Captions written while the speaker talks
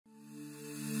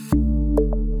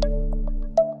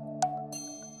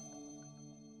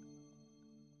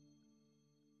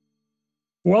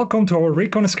Welcome to our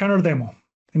Recon Scanner demo.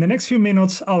 In the next few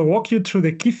minutes, I'll walk you through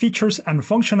the key features and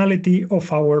functionality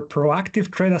of our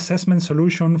proactive threat assessment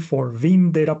solution for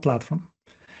Veeam Data Platform.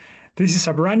 This is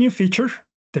a brand new feature,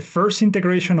 the first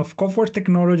integration of Coveware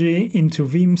technology into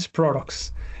Veeam's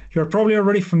products. You're probably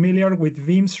already familiar with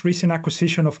Veeam's recent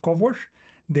acquisition of Coveware,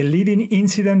 the leading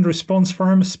incident response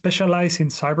firm specialized in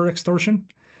cyber extortion.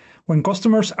 When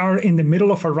customers are in the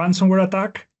middle of a ransomware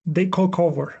attack, they call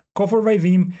Coveware. Coveware by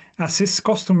Veeam assists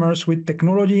customers with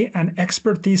technology and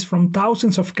expertise from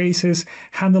thousands of cases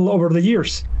handled over the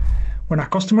years. When a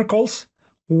customer calls,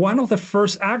 one of the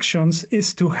first actions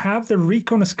is to have the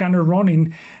Recon Scanner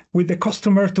running with the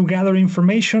customer to gather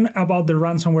information about the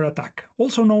ransomware attack,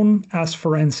 also known as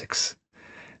forensics.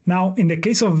 Now, in the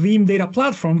case of Veeam Data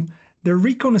Platform, the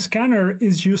Recon Scanner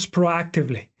is used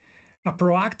proactively, a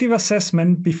proactive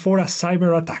assessment before a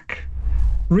cyber attack.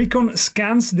 Recon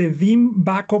scans the Veeam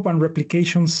backup and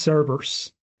replication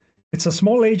servers. It's a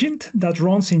small agent that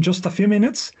runs in just a few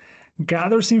minutes,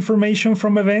 gathers information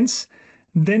from events,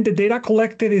 then the data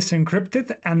collected is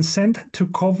encrypted and sent to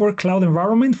Coveware cloud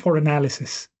environment for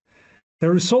analysis.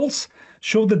 The results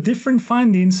show the different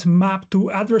findings mapped to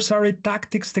adversary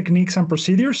tactics, techniques, and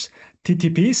procedures,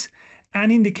 TTPs,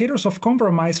 and indicators of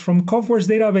compromise from Coveware's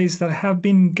database that have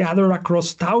been gathered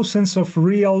across thousands of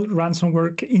real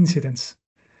ransomware incidents.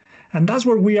 And that's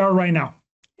where we are right now,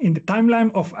 in the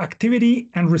timeline of activity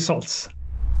and results.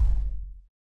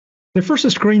 The first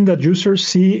screen that users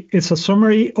see is a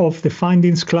summary of the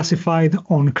findings classified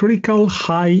on critical,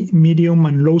 high, medium,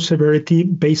 and low severity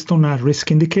based on a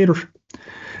risk indicator.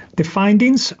 The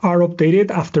findings are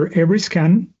updated after every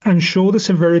scan and show the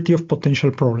severity of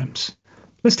potential problems.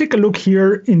 Let's take a look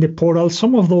here in the portal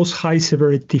some of those high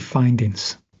severity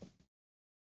findings.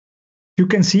 You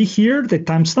can see here the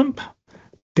timestamp,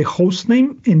 the host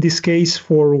name, in this case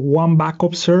for one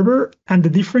backup server, and the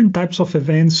different types of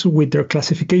events with their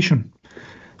classification.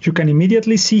 You can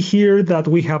immediately see here that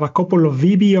we have a couple of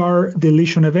VBR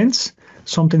deletion events,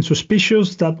 something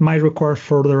suspicious that might require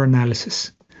further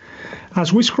analysis.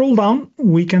 As we scroll down,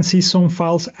 we can see some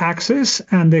files access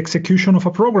and the execution of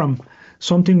a program,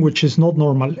 something which is not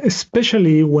normal,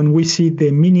 especially when we see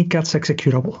the Minikats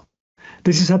executable.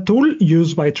 This is a tool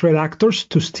used by threat actors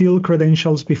to steal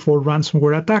credentials before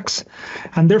ransomware attacks,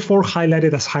 and therefore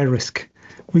highlighted as high risk.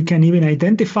 We can even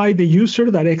identify the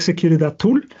user that executed that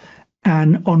tool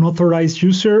and unauthorized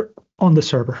user on the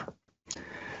server.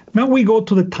 Now we go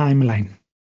to the timeline.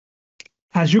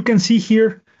 As you can see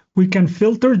here, we can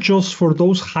filter just for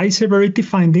those high severity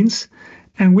findings,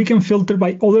 and we can filter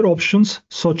by other options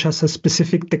such as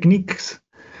specific techniques.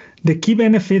 The key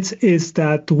benefits is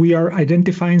that we are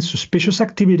identifying suspicious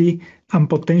activity and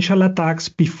potential attacks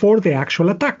before the actual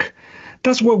attack.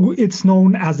 That's what it's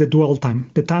known as the dwell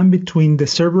time, the time between the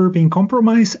server being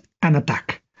compromised and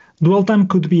attack. Dwell time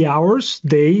could be hours,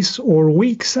 days, or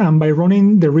weeks, and by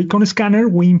running the Recon Scanner,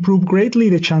 we improve greatly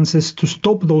the chances to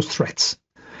stop those threats.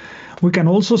 We can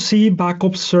also see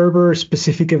backup server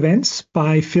specific events.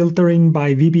 By filtering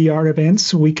by VBR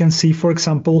events, we can see, for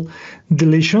example,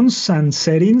 deletions and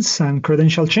settings and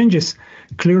credential changes,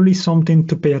 clearly something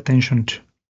to pay attention to.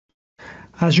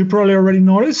 As you probably already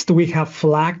noticed, we have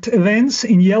flagged events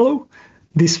in yellow.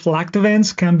 These flagged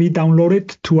events can be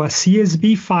downloaded to a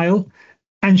CSV file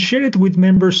and share it with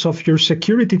members of your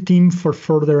security team for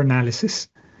further analysis.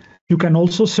 You can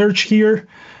also search here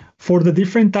for the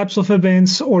different types of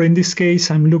events, or in this case,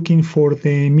 I'm looking for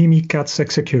the Mimikatz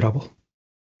executable.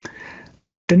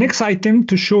 The next item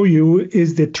to show you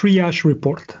is the triage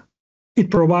report. It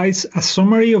provides a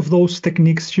summary of those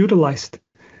techniques utilized.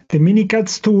 The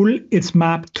Mimikatz tool is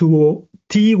mapped to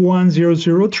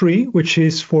T1003, which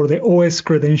is for the OS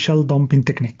credential dumping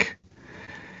technique.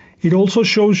 It also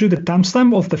shows you the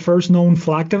timestamp of the first known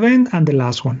flagged event and the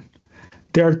last one.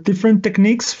 There are different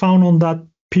techniques found on that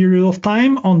period of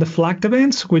time on the flagged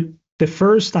events, with the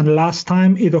first and last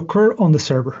time it occurred on the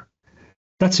server.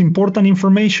 That's important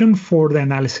information for the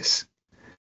analysis.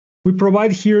 We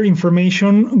provide here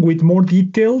information with more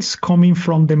details coming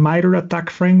from the MITRE ATT&CK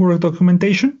framework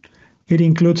documentation. It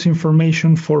includes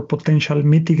information for potential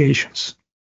mitigations.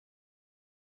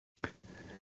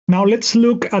 Now let's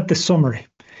look at the summary.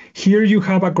 Here you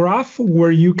have a graph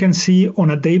where you can see on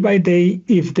a day-by-day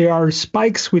if there are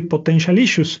spikes with potential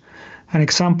issues. An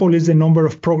example is the number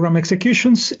of program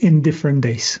executions in different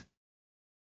days.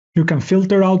 You can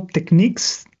filter out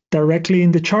techniques directly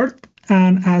in the chart,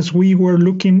 and as we were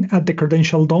looking at the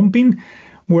credential dumping,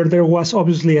 where there was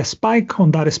obviously a spike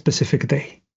on that specific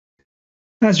day.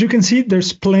 As you can see,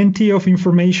 there's plenty of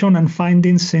information and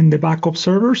findings in the backup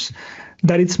servers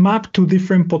that it's mapped to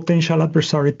different potential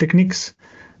adversary techniques.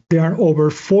 There are over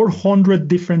 400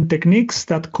 different techniques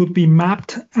that could be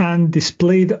mapped and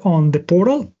displayed on the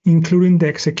portal, including the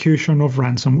execution of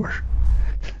ransomware.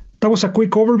 That was a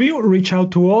quick overview. Reach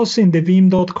out to us in the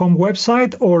Veeam.com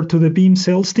website or to the Veeam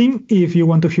sales team if you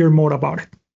want to hear more about it.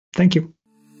 Thank you.